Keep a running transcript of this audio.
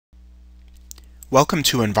Welcome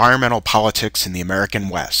to Environmental Politics in the American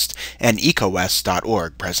West, an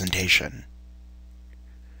EcoWest.org presentation.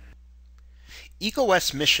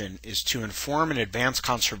 EcoWest's mission is to inform and advance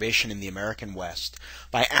conservation in the American West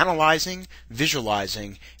by analyzing,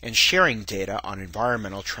 visualizing, and sharing data on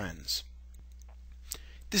environmental trends.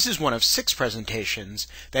 This is one of 6 presentations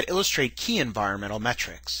that illustrate key environmental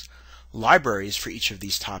metrics. Libraries for each of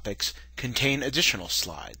these topics contain additional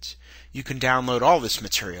slides. You can download all this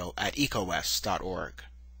material at EcoWest.org.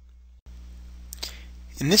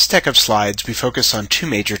 In this deck of slides, we focus on 2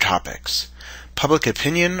 major topics: public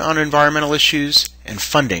opinion on environmental issues and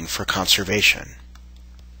funding for conservation.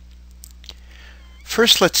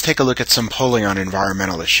 First, let's take a look at some polling on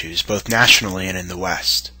environmental issues, both nationally and in the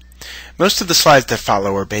West. Most of the slides that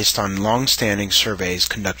follow are based on long-standing surveys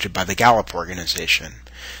conducted by the Gallup organization.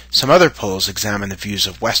 Some other polls examine the views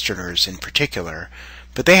of Westerners in particular,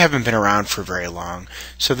 but they haven't been around for very long,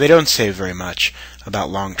 so they don't say very much about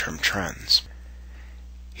long-term trends.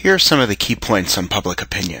 Here are some of the key points on public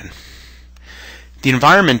opinion. The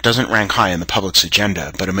environment doesn't rank high in the public's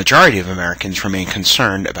agenda, but a majority of Americans remain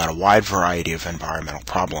concerned about a wide variety of environmental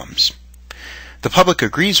problems. The public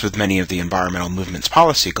agrees with many of the environmental movement's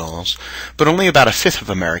policy goals, but only about a fifth of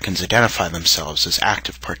Americans identify themselves as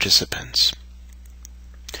active participants.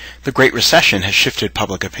 The Great Recession has shifted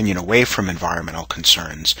public opinion away from environmental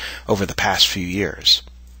concerns over the past few years.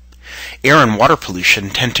 Air and water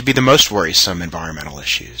pollution tend to be the most worrisome environmental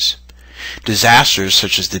issues. Disasters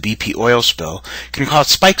such as the BP oil spill can cause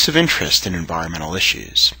spikes of interest in environmental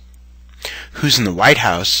issues. Who's in the White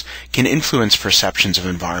House can influence perceptions of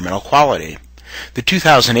environmental quality. The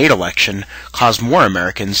 2008 election caused more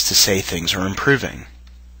Americans to say things are improving.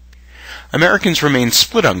 Americans remain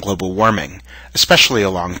split on global warming, especially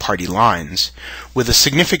along party lines, with a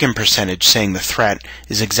significant percentage saying the threat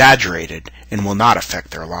is exaggerated and will not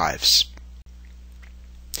affect their lives.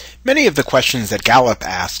 Many of the questions that Gallup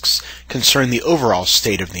asks concern the overall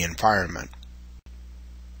state of the environment.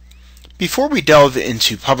 Before we delve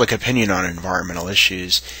into public opinion on environmental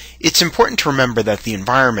issues, it's important to remember that the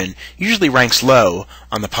environment usually ranks low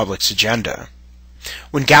on the public's agenda.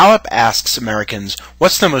 When Gallup asks Americans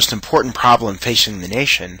what's the most important problem facing the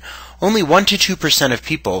nation, only 1 to 2% of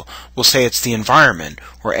people will say it's the environment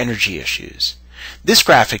or energy issues. This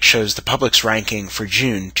graphic shows the public's ranking for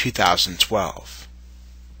June 2012.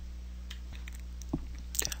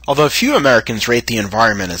 Although few Americans rate the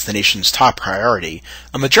environment as the nation's top priority,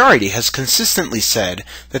 a majority has consistently said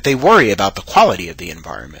that they worry about the quality of the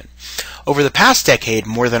environment. Over the past decade,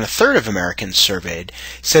 more than a third of Americans surveyed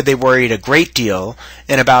said they worried a great deal,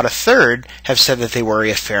 and about a third have said that they worry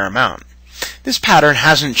a fair amount. This pattern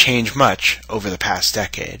hasn't changed much over the past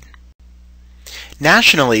decade.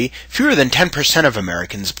 Nationally, fewer than 10% of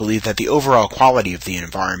Americans believe that the overall quality of the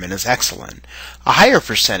environment is excellent. A higher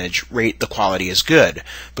percentage rate the quality as good,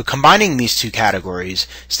 but combining these 2 categories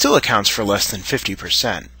still accounts for less than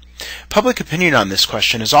 50%. Public opinion on this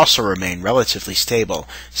question has also remained relatively stable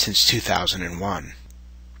since 2001.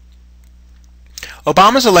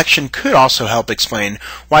 Obama's election could also help explain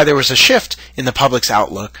why there was a shift in the public's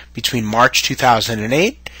outlook between March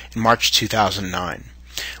 2008 and March 2009.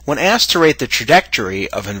 When asked to rate the trajectory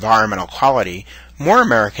of environmental quality, more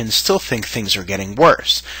Americans still think things are getting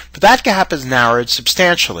worse, but that gap has narrowed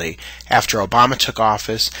substantially after Obama took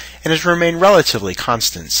office and has remained relatively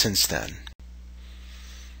constant since then.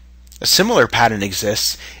 A similar pattern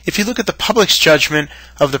exists if you look at the public's judgment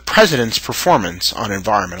of the president's performance on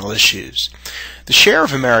environmental issues. The share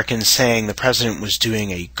of Americans saying the president was doing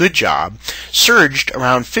a good job surged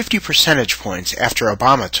around 50 percentage points after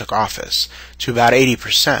Obama took office, to about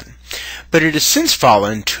 80%, but it has since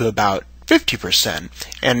fallen to about 50%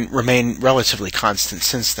 and remained relatively constant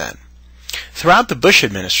since then. Throughout the Bush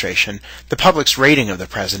administration, the public's rating of the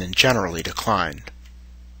president generally declined.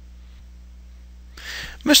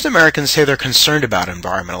 Most Americans say they're concerned about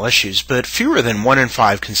environmental issues, but fewer than 1 in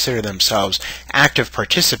 5 consider themselves active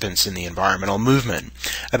participants in the environmental movement.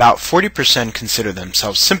 About 40% consider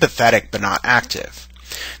themselves sympathetic but not active.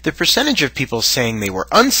 The percentage of people saying they were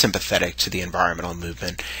unsympathetic to the environmental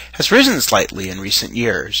movement has risen slightly in recent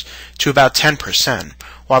years to about 10%,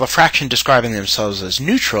 while the fraction describing themselves as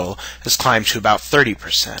neutral has climbed to about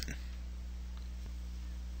 30%.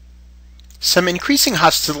 Some increasing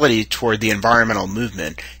hostility toward the environmental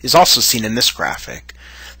movement is also seen in this graphic.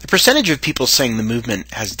 The percentage of people saying the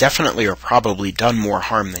movement has definitely or probably done more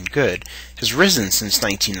harm than good has risen since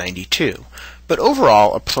 1992, but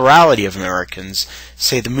overall a plurality of Americans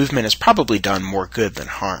say the movement has probably done more good than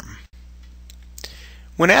harm.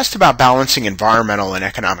 When asked about balancing environmental and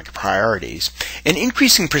economic priorities, an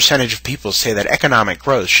increasing percentage of people say that economic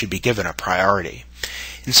growth should be given a priority.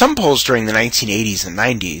 In some polls during the 1980s and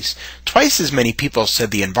 90s, twice as many people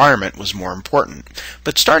said the environment was more important,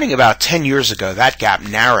 but starting about 10 years ago that gap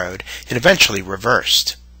narrowed and eventually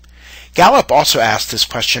reversed. Gallup also asked this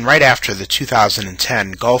question right after the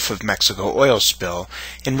 2010 Gulf of Mexico oil spill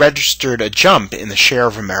and registered a jump in the share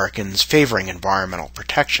of Americans favoring environmental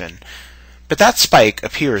protection, but that spike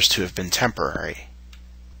appears to have been temporary.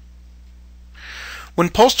 When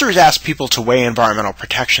pollsters asked people to weigh environmental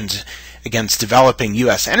protections against developing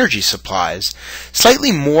U.S. energy supplies,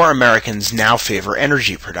 slightly more Americans now favor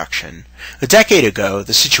energy production. A decade ago,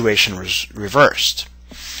 the situation was reversed.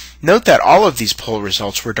 Note that all of these poll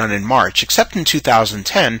results were done in March, except in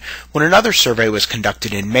 2010, when another survey was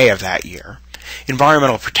conducted in May of that year.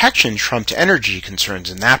 Environmental protection trumped energy concerns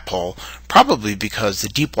in that poll, probably because the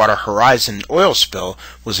Deepwater Horizon oil spill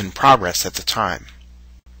was in progress at the time.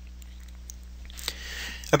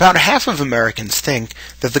 About half of Americans think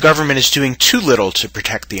that the government is doing too little to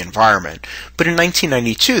protect the environment, but in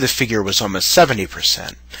 1992 the figure was almost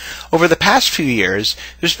 70%. Over the past few years,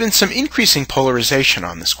 there's been some increasing polarization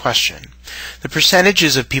on this question. The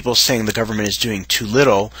percentages of people saying the government is doing too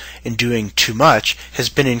little and doing too much has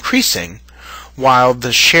been increasing, while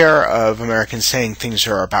the share of Americans saying things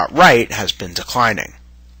are about right has been declining.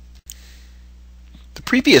 The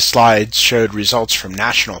previous slides showed results from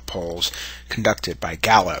national polls conducted by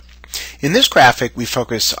Gallup. In this graphic, we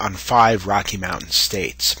focus on 5 Rocky Mountain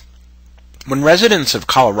states. When residents of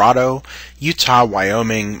Colorado, Utah,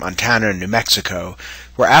 Wyoming, Montana, and New Mexico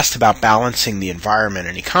were asked about balancing the environment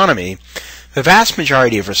and economy, the vast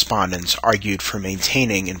majority of respondents argued for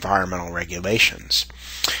maintaining environmental regulations.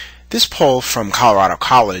 This poll from Colorado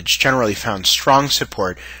College generally found strong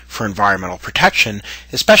support for environmental protection,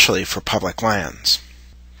 especially for public lands.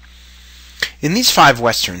 In these 5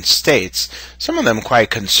 western states, some of them quite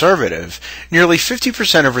conservative, nearly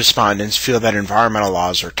 50% of respondents feel that environmental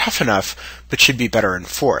laws are tough enough but should be better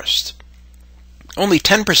enforced. Only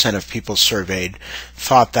 10% of people surveyed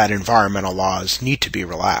thought that environmental laws need to be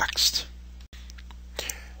relaxed.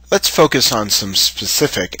 Let's focus on some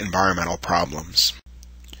specific environmental problems.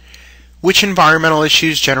 Which environmental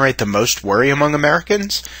issues generate the most worry among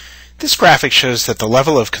Americans? This graphic shows that the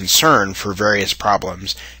level of concern for various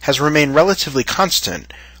problems has remained relatively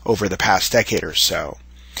constant over the past decade or so.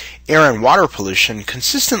 Air and water pollution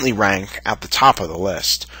consistently rank at the top of the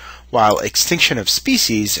list, while extinction of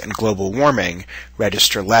species and global warming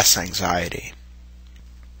register less anxiety.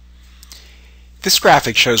 This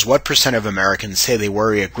graphic shows what percent of Americans say they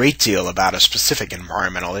worry a great deal about a specific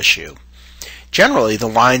environmental issue. Generally, the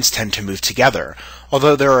lines tend to move together,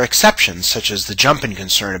 although there are exceptions, such as the jump in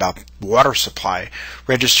concern about water supply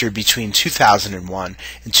registered between 2001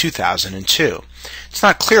 and 2002. It's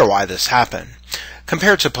not clear why this happened.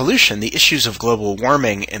 Compared to pollution, the issues of global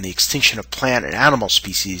warming and the extinction of plant and animal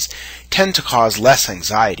species tend to cause less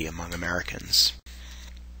anxiety among Americans.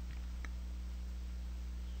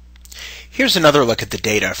 Here's another look at the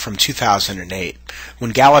data from 2008,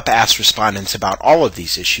 when Gallup asked respondents about all of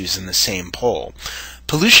these issues in the same poll.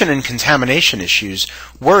 Pollution and contamination issues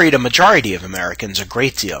worried a majority of Americans a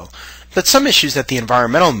great deal, but some issues that the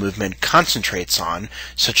environmental movement concentrates on,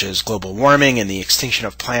 such as global warming and the extinction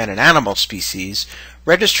of plant and animal species,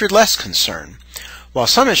 registered less concern, while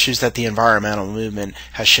some issues that the environmental movement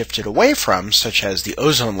has shifted away from, such as the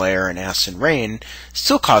ozone layer and acid rain,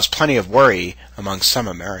 still cause plenty of worry among some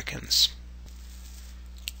Americans.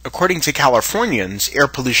 According to Californians, air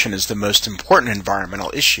pollution is the most important environmental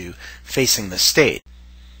issue facing the state.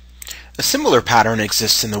 A similar pattern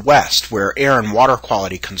exists in the West, where air and water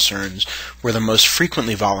quality concerns were the most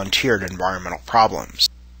frequently volunteered environmental problems.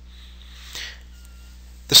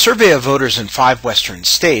 The survey of voters in 5 western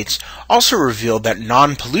states also revealed that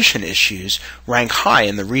non-pollution issues rank high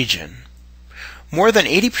in the region. More than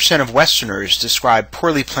 80% of Westerners describe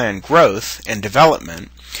poorly planned growth and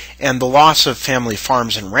development and the loss of family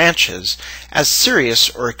farms and ranches as serious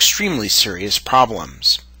or extremely serious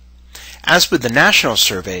problems. As with the national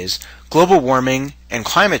surveys, global warming and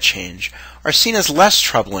climate change are seen as less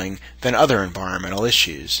troubling than other environmental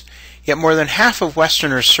issues, yet more than half of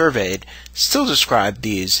Westerners surveyed still describe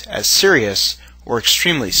these as serious or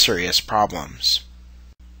extremely serious problems.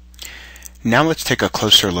 Now let's take a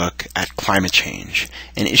closer look at climate change,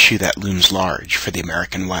 an issue that looms large for the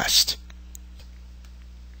American West.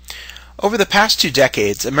 Over the past 2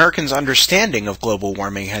 decades, Americans' understanding of global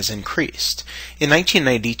warming has increased. In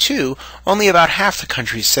 1992, only about half the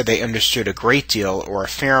country said they understood a great deal or a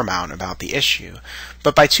fair amount about the issue,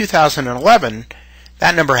 but by 2011,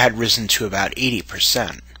 That number had risen to about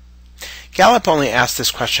 80%. Gallup only asked this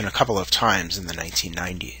question a couple of times in the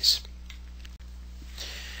 1990s.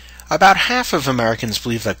 About half of Americans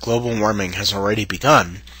believe that global warming has already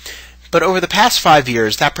begun, but over the past 5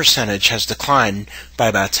 years that percentage has declined by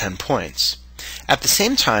about 10 points. At the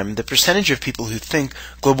same time, the percentage of people who think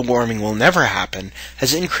global warming will never happen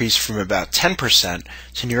has increased from about 10%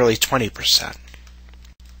 to nearly 20%.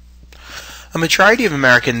 A majority of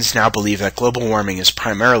Americans now believe that global warming is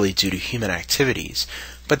primarily due to human activities,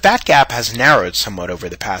 but that gap has narrowed somewhat over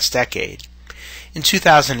the past decade. In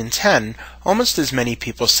 2010, almost as many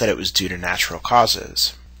people said it was due to natural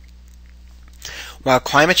causes. While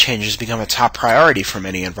climate change has become a top priority for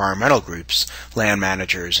many environmental groups, land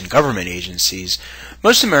managers, and government agencies,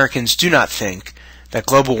 most Americans do not think that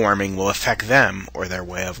global warming will affect them or their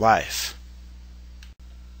way of life.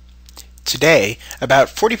 Today, about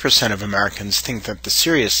 40% of Americans think that the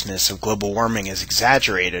seriousness of global warming is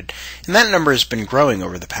exaggerated, and that number has been growing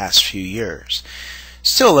over the past few years.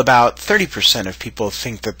 Still, about 30% of people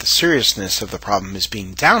think that the seriousness of the problem is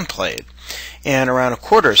being downplayed, and around a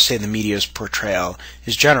quarter say the media's portrayal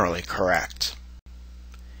is generally correct.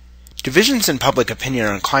 Divisions in public opinion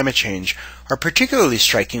on climate change are particularly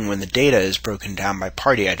striking when the data is broken down by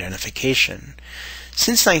party identification.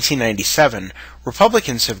 Since 1997,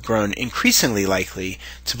 Republicans have grown increasingly likely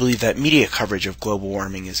to believe that media coverage of global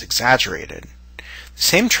warming is exaggerated. The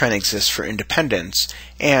same trend exists for independents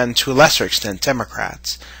and, to a lesser extent,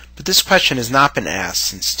 Democrats, but this question has not been asked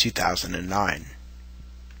since 2009.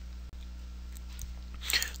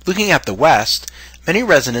 Looking at the West, many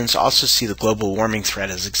residents also see the global warming threat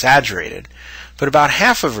as exaggerated, but about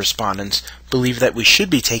half of respondents believe that we should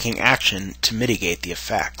be taking action to mitigate the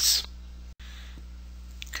effects.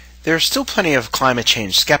 There are still plenty of climate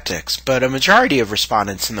change skeptics, but a majority of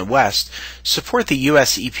respondents in the West support the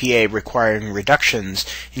U.S. EPA requiring reductions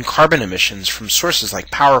in carbon emissions from sources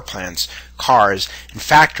like power plants, cars, and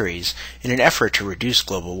factories in an effort to reduce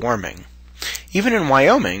global warming. Even in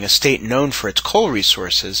Wyoming, a state known for its coal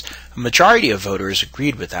resources, a majority of voters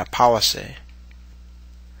agreed with that policy.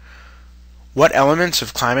 What elements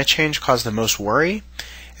of climate change cause the most worry?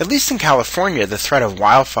 At least in California, the threat of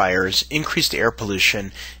wildfires, increased air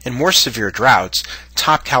pollution, and more severe droughts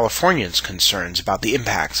top Californians' concerns about the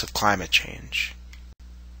impacts of climate change.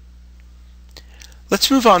 Let's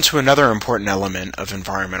move on to another important element of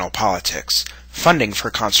environmental politics, funding for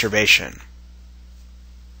conservation.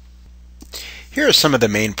 Here are some of the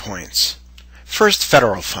main points. First,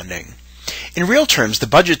 federal funding. In real terms, the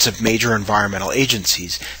budgets of major environmental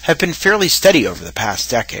agencies have been fairly steady over the past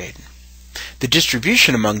decade. The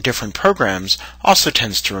distribution among different programs also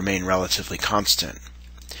tends to remain relatively constant.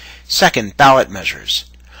 Second, ballot measures.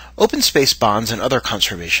 Open space bonds and other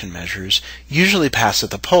conservation measures usually pass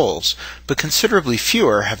at the polls, but considerably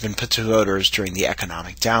fewer have been put to voters during the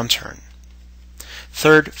economic downturn.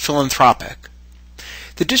 Third, philanthropic.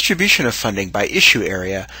 The distribution of funding by issue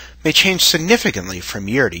area may change significantly from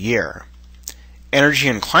year to year. Energy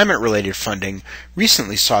and climate-related funding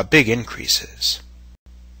recently saw big increases.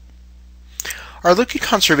 Our look at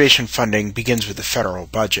conservation funding begins with the federal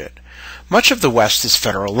budget. Much of the West is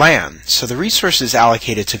federal land, so the resources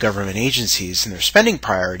allocated to government agencies and their spending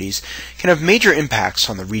priorities can have major impacts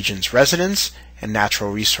on the region's residents and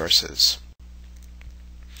natural resources.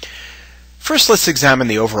 First, let's examine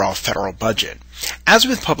the overall federal budget. As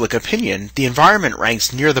with public opinion, the environment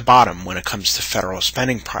ranks near the bottom when it comes to federal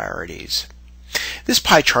spending priorities. This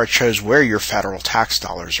pie chart shows where your federal tax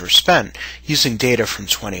dollars are spent using data from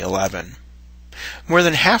 2011. More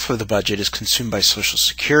than half of the budget is consumed by Social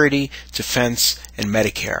Security, Defense, and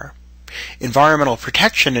Medicare. Environmental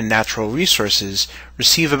protection and natural resources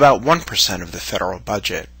receive about 1% of the federal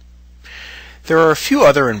budget. There are a few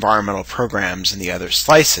other environmental programs in the other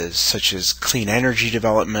slices, such as clean energy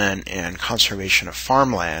development and conservation of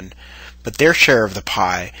farmland, but their share of the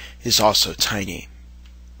pie is also tiny.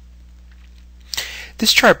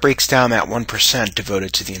 This chart breaks down that 1%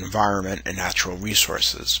 devoted to the environment and natural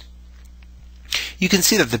resources. You can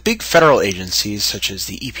see that the big federal agencies such as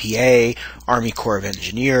the EPA, Army Corps of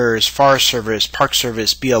Engineers, Forest Service, Park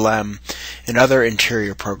Service, BLM, and other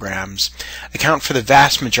interior programs account for the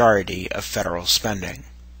vast majority of federal spending.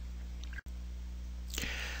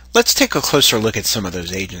 Let's take a closer look at some of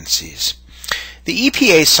those agencies. The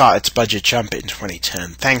EPA saw its budget jump in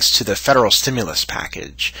 2010 thanks to the federal stimulus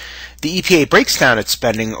package. The EPA breaks down its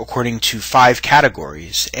spending according to 5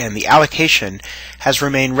 categories, and the allocation has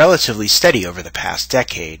remained relatively steady over the past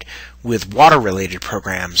decade, with water-related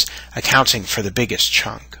programs accounting for the biggest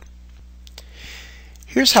chunk.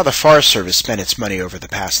 Here's how the Forest Service spent its money over the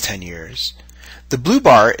past 10 years. The blue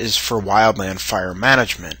bar is for wildland fire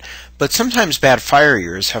management, but sometimes bad fire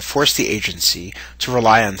years have forced the agency to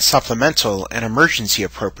rely on supplemental and emergency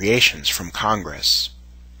appropriations from Congress.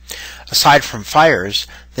 Aside from fires,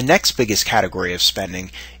 the next biggest category of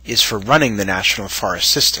spending is for running the National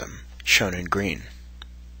Forest System, shown in green.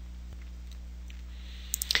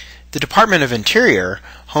 The Department of Interior,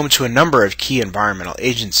 home to a number of key environmental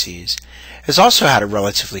agencies, has also had a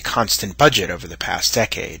relatively constant budget over the past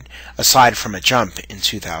decade, aside from a jump in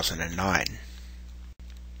 2009.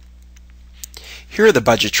 Here are the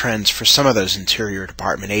budget trends for some of those Interior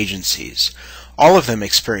Department agencies. All of them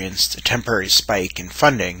experienced a temporary spike in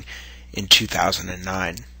funding in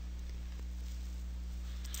 2009.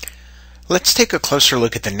 Let's take a closer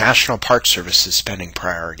look at the National Park Service's spending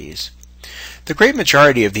priorities. The great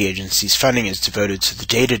majority of the agency's funding is devoted to the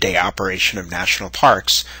day-to-day operation of national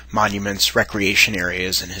parks, monuments, recreation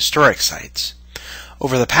areas, and historic sites.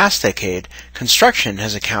 Over the past decade, construction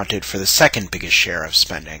has accounted for the second biggest share of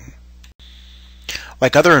spending.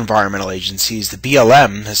 Like other environmental agencies, the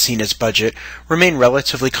BLM has seen its budget remain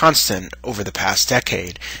relatively constant over the past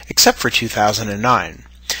decade, except for 2009.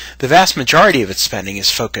 The vast majority of its spending is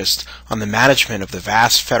focused on the management of the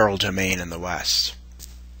vast federal domain in the West.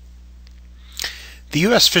 The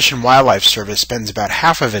U.S. Fish and Wildlife Service spends about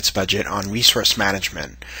half of its budget on resource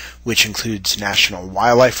management, which includes national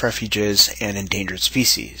wildlife refuges and endangered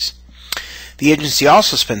species. The agency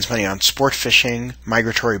also spends money on sport fishing,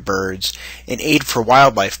 migratory birds, and aid for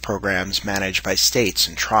wildlife programs managed by states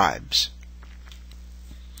and tribes.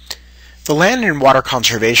 The Land and Water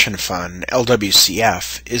Conservation Fund,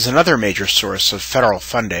 LWCF, is another major source of federal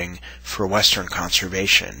funding for Western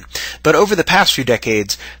conservation. But over the past few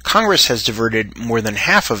decades, Congress has diverted more than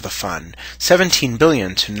half of the fund, $17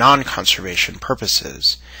 billion, to non-conservation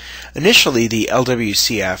purposes. Initially, the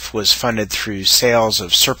LWCF was funded through sales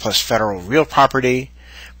of surplus federal real property,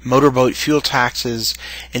 motorboat fuel taxes,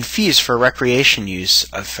 and fees for recreation use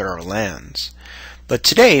of federal lands. But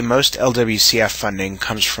today, most LWCF funding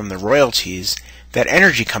comes from the royalties that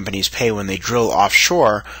energy companies pay when they drill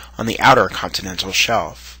offshore on the outer continental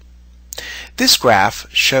shelf. This graph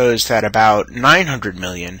shows that about $900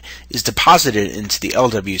 million is deposited into the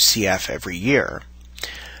LWCF every year.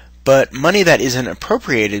 But money that isn't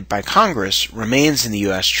appropriated by Congress remains in the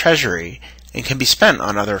U.S. Treasury and can be spent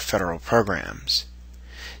on other federal programs.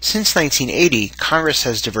 Since 1980, Congress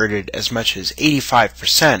has diverted as much as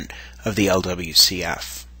 85% of the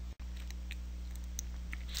LWCF.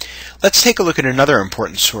 Let's take a look at another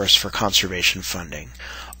important source for conservation funding: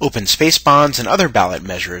 open space bonds and other ballot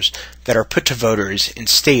measures that are put to voters in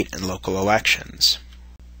state and local elections.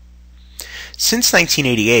 Since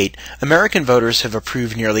 1988, American voters have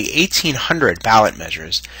approved nearly 1,800 ballot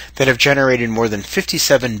measures that have generated more than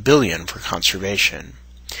 $57 billion for conservation.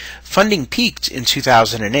 Funding peaked in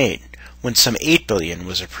 2008, when some $8 billion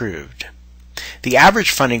was approved. The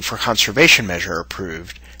average funding for conservation measure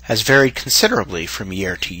approved has varied considerably from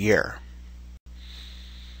year to year.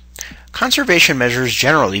 Conservation measures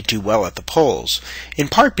generally do well at the polls, in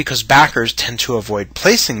part because backers tend to avoid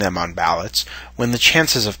placing them on ballots when the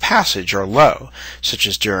chances of passage are low, such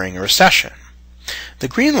as during a recession. The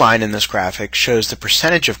green line in this graphic shows the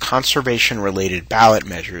percentage of conservation-related ballot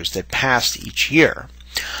measures that passed each year.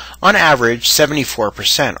 On average,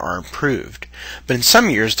 74% are approved, but in some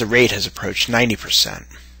years the rate has approached 90%.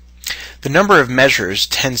 The number of measures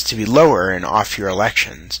tends to be lower in off-year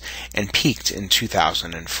elections and peaked in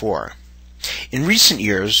 2004. In recent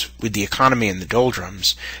years, with the economy in the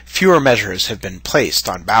doldrums, fewer measures have been placed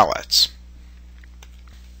on ballots.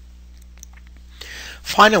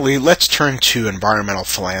 Finally, let's turn to environmental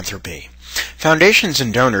philanthropy. Foundations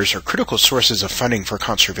and donors are critical sources of funding for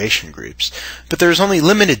conservation groups, but there is only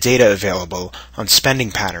limited data available on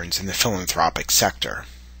spending patterns in the philanthropic sector.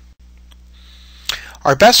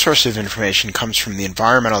 Our best source of information comes from the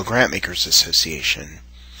Environmental Grantmakers Association.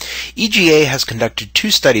 EGA has conducted 2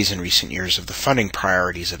 studies in recent years of the funding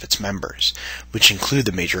priorities of its members, which include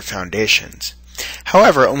the major foundations.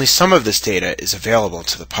 However, only some of this data is available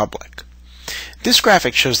to the public. This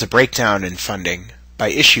graphic shows the breakdown in funding by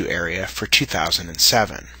issue area for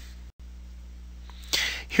 2007.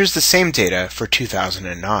 Here's the same data for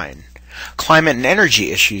 2009. Climate and energy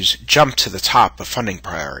issues jump to the top of funding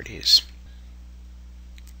priorities.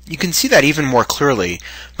 You can see that even more clearly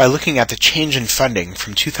by looking at the change in funding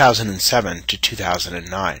from 2007 to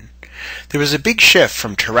 2009. There was a big shift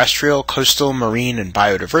from terrestrial, coastal, marine, and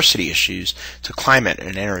biodiversity issues to climate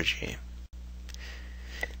and energy.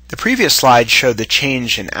 The previous slide showed the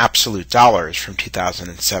change in absolute dollars from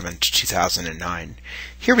 2007 to 2009.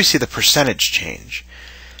 Here we see the percentage change.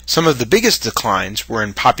 Some of the biggest declines were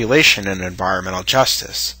in population and environmental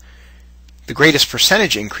justice. The greatest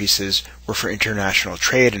percentage increases were for international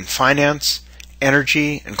trade and finance,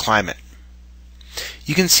 energy, and climate.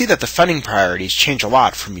 You can see that the funding priorities change a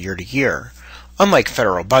lot from year to year, unlike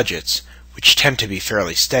federal budgets, which tend to be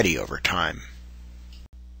fairly steady over time.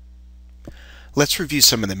 Let's review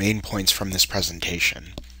some of the main points from this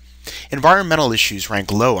presentation. Environmental issues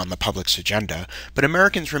rank low on the public's agenda, but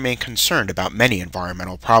Americans remain concerned about many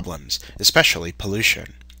environmental problems, especially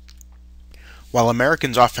pollution. While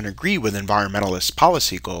Americans often agree with environmentalist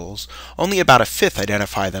policy goals, only about a fifth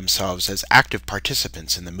identify themselves as active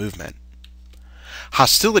participants in the movement.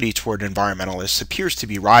 Hostility toward environmentalists appears to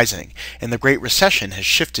be rising, and the Great Recession has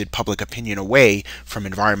shifted public opinion away from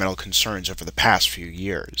environmental concerns over the past few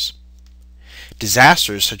years.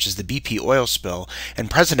 Disasters such as the BP oil spill and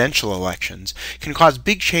presidential elections can cause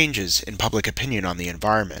big changes in public opinion on the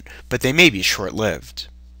environment, but they may be short-lived.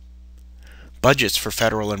 Budgets for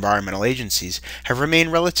federal environmental agencies have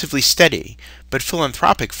remained relatively steady, but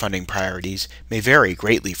philanthropic funding priorities may vary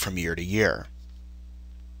greatly from year to year.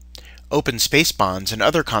 Open space bonds and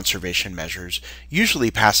other conservation measures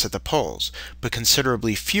usually pass at the polls, but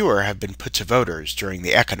considerably fewer have been put to voters during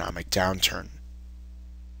the economic downturn.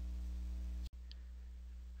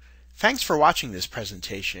 Thanks for watching this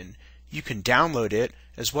presentation. You can download it,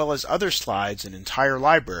 as well as other slides and entire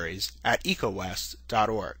libraries, at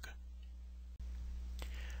EcoWest.org.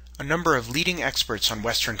 A number of leading experts on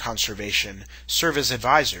Western conservation serve as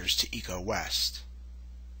advisors to EcoWest.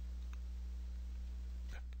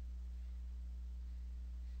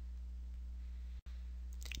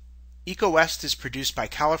 EcoWest is produced by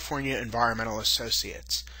California Environmental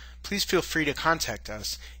Associates. Please feel free to contact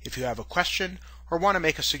us if you have a question or want to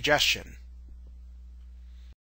make a suggestion.